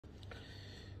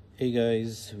Hey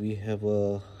guys, we have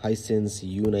a Hisense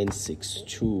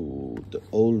U962, the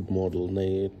old model,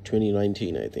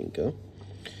 2019 I think.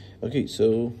 Okay,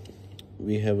 so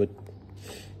we have a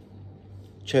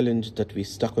challenge that we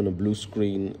stuck on a blue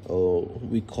screen, or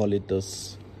we call it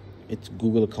this, it's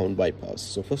Google account bypass.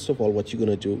 So first of all, what you're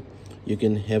gonna do, you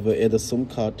can have either SIM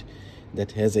card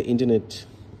that has an internet,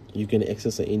 you can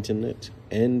access the internet,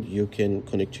 and you can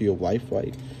connect to your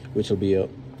Wi-Fi, which will be a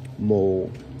more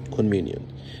convenient.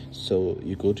 So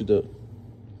you go to the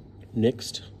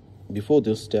next, before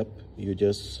this step you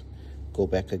just go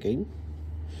back again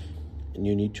and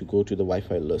you need to go to the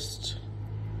Wi-Fi list.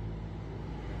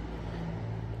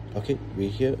 Okay,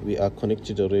 we are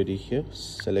connected already here.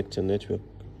 Select a network,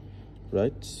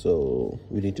 right? So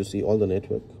we need to see all the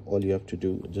network. All you have to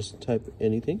do, just type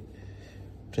anything,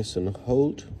 press and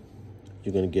hold,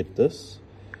 you're gonna get this.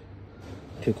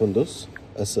 Click on this,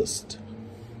 assist.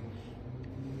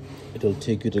 It will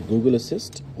take you to Google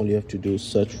Assist. All you have to do is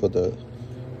search for the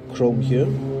Chrome here.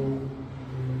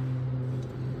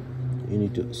 You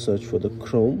need to search for the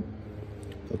Chrome.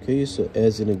 Okay, so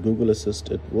as in a Google Assist,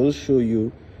 it will show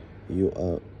you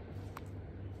are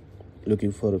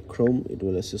looking for a Chrome. It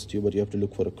will assist you, but you have to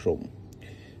look for a Chrome.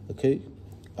 Okay,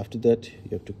 after that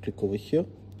you have to click over here,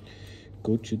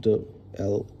 go to the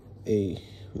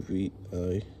LAVI.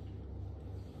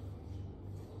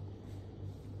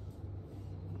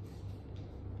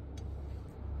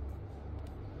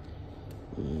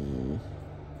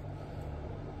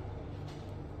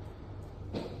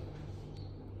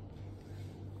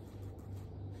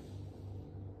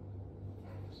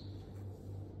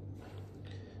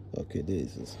 Okay,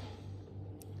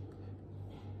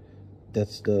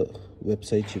 that's the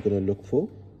website you're gonna look for.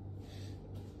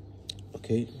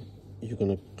 Okay, you're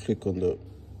gonna click on the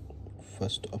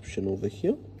first option over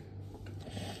here,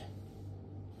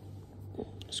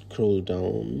 scroll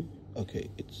down. Okay,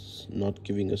 it's not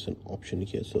giving us an option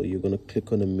here, so you're gonna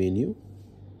click on a menu,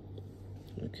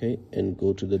 okay, and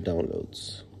go to the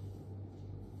downloads.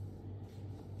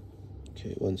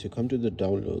 Okay, once you come to the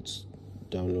downloads,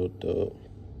 download the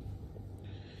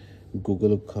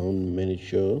Google Account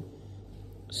Manager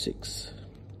 6.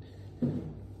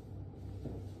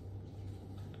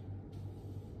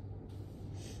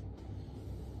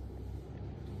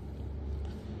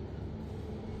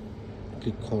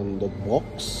 Click on the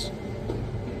box.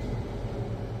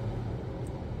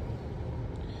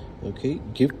 Okay,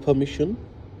 give permission,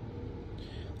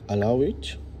 allow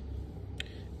it,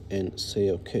 and say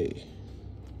okay.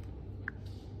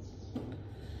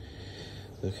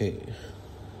 Okay,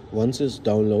 once it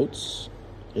downloads,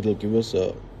 it'll give us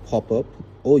a pop-up,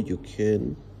 or you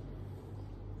can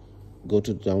go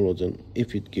to the downloads, and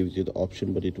if it gives you the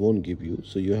option, but it won't give you,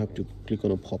 so you have to click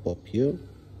on a pop-up here.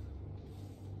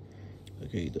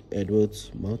 Okay, the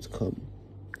AdWords must come,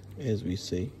 as we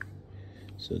say,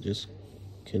 so just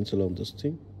cancel on this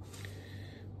thing.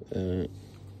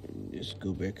 Just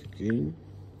go back again.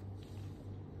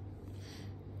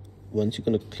 Once you're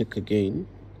gonna click again,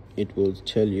 it will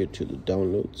tell you to the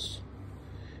downloads.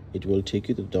 It will take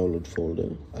you to the download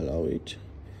folder, allow it,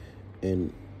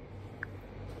 and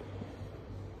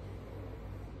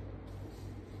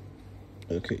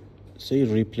okay, say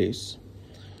replace.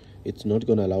 It's not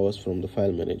going to allow us from the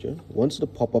file manager. Once the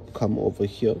pop-up come over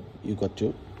here, you got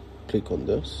to click on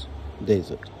this. There's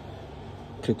it.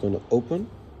 Click on open.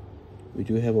 We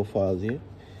do have a file here.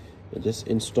 Just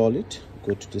install it.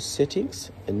 Go to the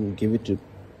settings and give it to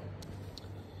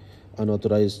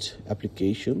unauthorized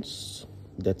applications.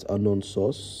 That's unknown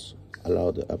source. Allow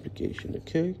the application.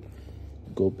 Okay.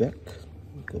 Go back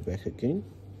again,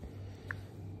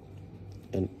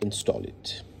 and install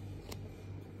it.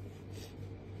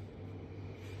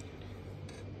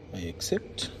 I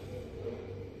accept.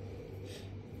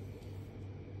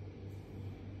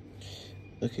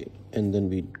 Okay, and then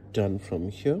we done from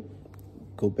here.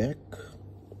 Go back,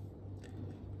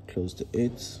 close the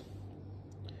ads.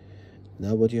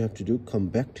 Now what you have to do, come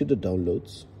back to the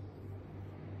downloads.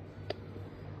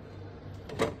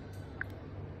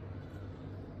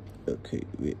 Okay,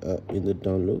 we are in the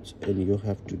downloads, and you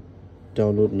have to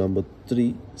download number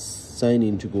 3, sign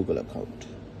into Google account.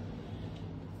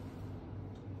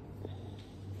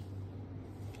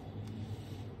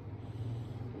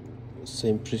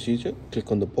 Same procedure,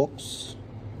 click on the box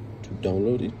to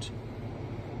download it,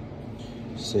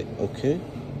 say okay,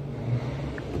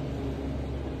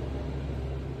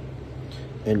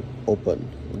 and open.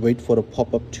 Wait for a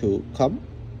pop-up to come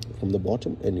from the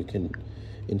bottom, and you can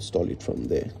install it from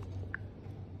there.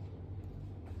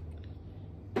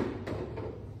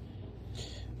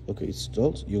 Okay, it's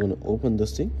installed. You're going to open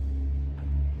this thing.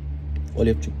 All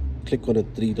you have to click on the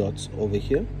three dots over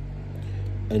here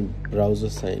and browser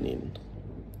sign in.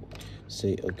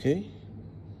 Say okay.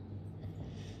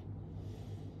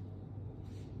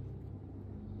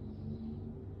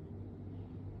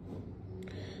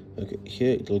 Okay,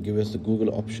 here it will give us the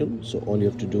Google option, so all you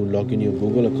have to do, log in your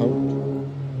Google account.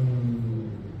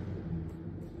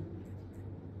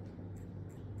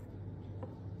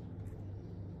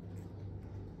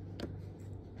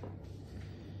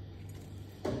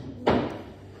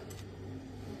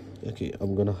 Okay,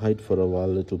 I'm gonna hide for a while, a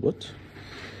little bit.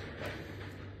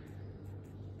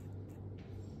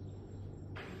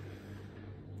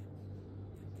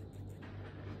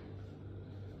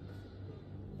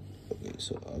 Okay,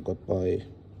 so I got my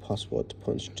password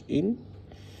punched in.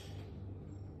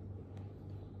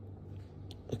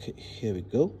 Okay, here we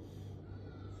go.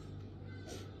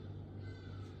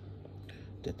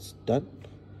 That's done.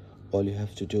 All you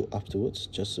have to do afterwards,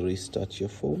 just restart your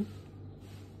phone.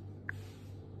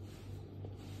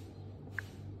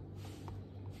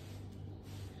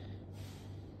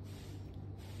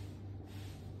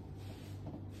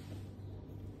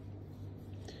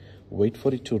 Wait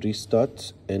for it to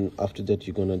restart, and after that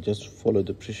you're gonna just follow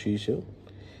the procedure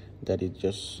that it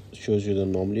just shows you the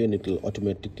normally, and it will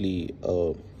automatically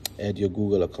add your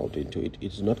Google account into it.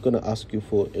 It's not gonna ask you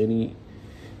for any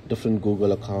different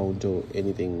Google account or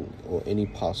anything, or any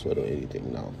password or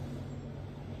anything now.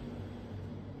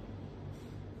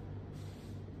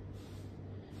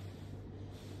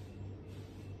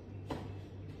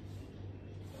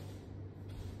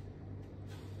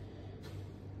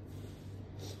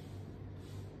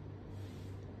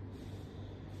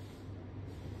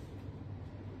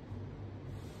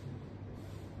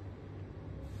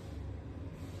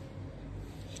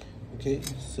 Okay,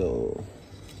 so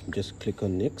just click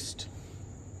on next.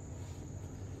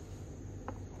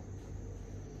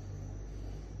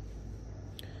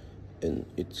 And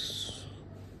it's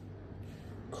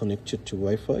connected to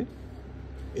Wi-Fi.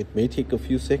 It may take a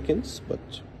few seconds,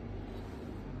 but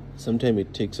sometimes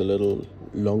it takes a little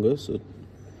longer, so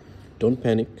don't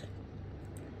panic.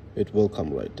 It will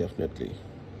come right, definitely.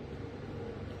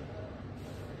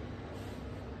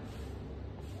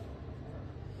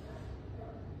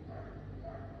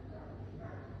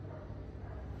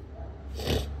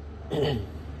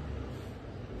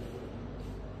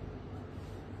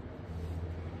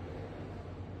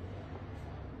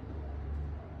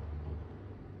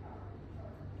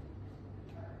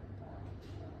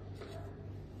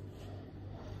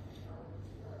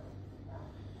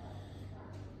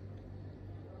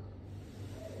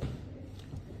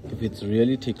 If it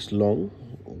really takes long,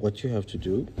 what you have to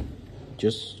do,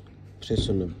 just press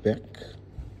on the back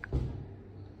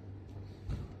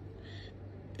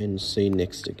and say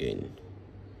next again.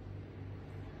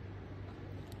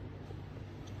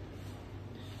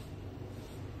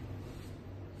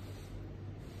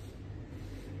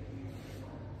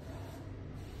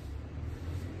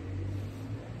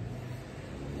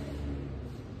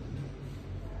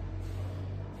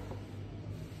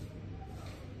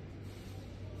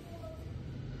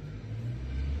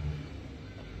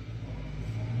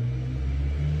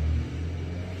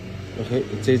 Okay,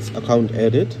 it says account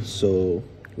added, so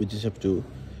we just have to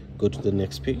go to the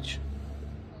next page.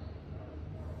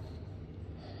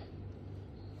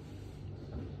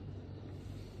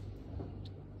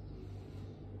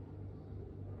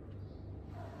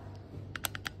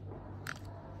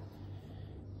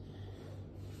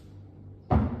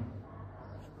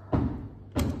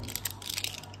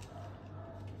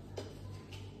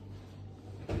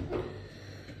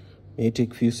 May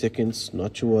take a few seconds,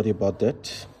 not to worry about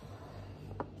that.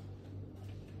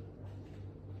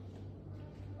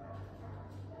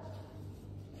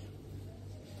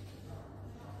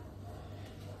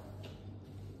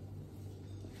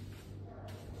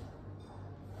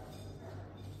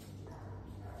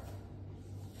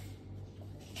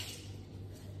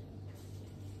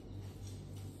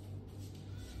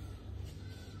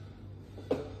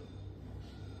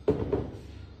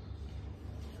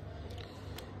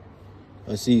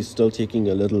 I see it's still taking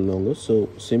a little longer, so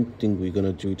same thing, we're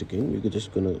gonna do it again. We're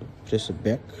just gonna press it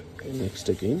back and next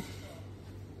again.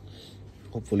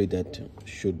 Hopefully that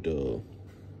should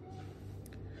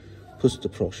push the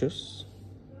process.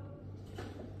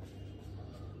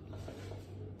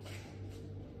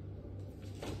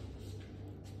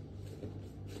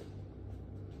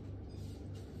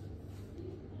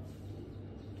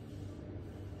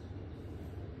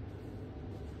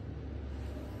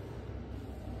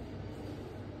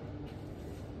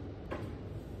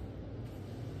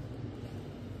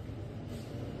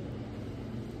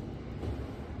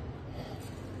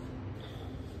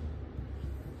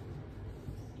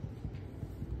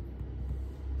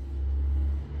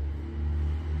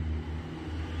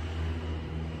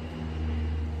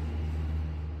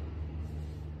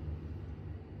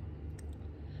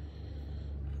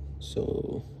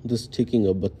 So this is taking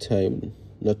a bit time,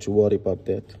 not to worry about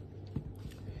that.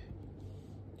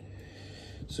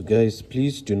 So guys,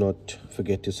 please do not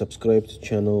forget to subscribe to the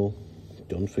channel.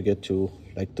 Don't forget to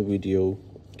like the video,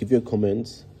 give your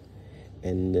comments,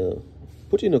 and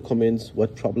put in the comments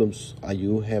what problems are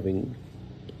you having,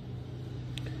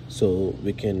 so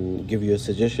we can give you a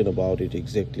suggestion about it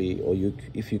exactly. Or you,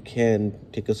 if you can,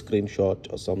 take a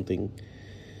screenshot or something,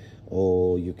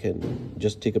 or you can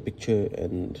just take a picture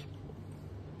and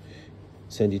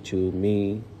send it to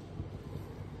me,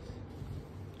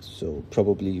 so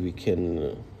probably we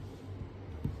can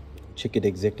check it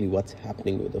exactly what's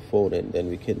happening with the phone, and then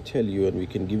we can tell you and we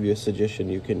can give you a suggestion.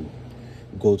 You can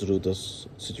go through this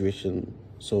situation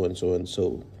so and so and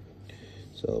so.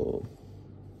 So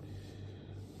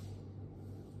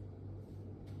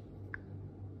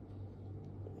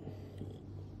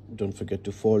don't forget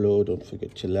to follow, don't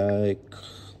forget to like.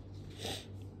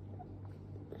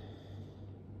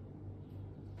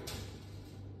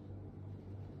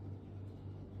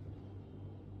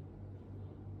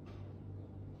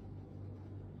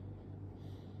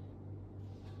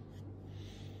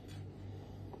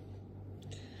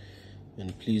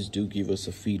 And please do give us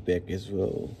a feedback as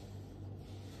well.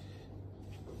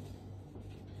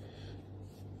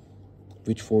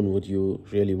 Which phone would you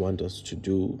really want us to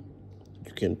do?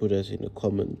 You can put us in a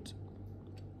comment.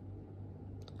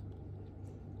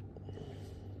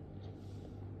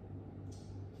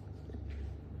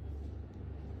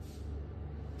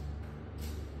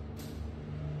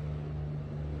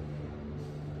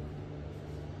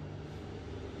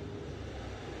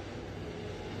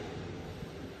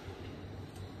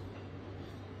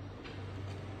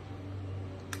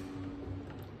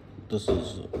 This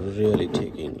is really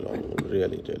taking long,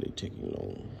 really taking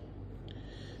long.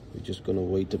 We're just gonna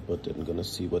wait a bit and gonna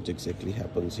see what exactly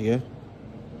happens here.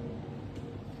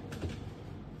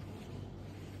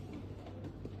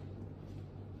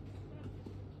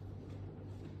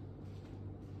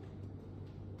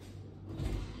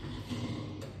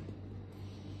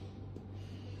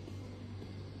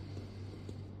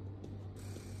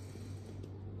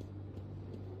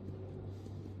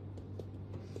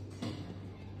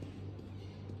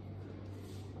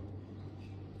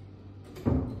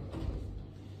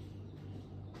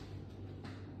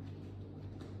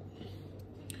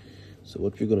 So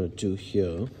what we're gonna do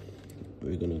here,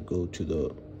 we're gonna go to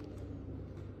the,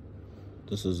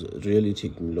 this is really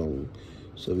taking long,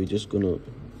 so we're just gonna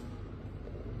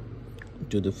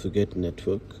do the forget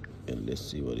network, and let's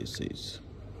see what it says.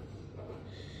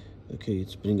 Okay,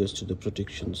 it's bringing us to the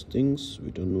protections things.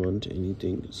 We don't want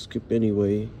anything, skip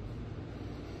anyway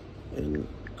and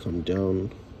come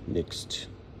down, next,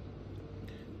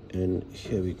 and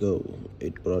here we go.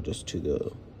 It brought us to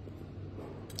the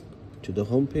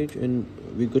home page, and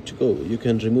we're good to go. You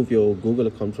can remove your Google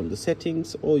account from the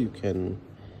settings, or you can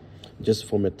just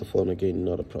format the phone again,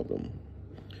 not a problem.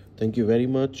 Thank you very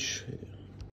much.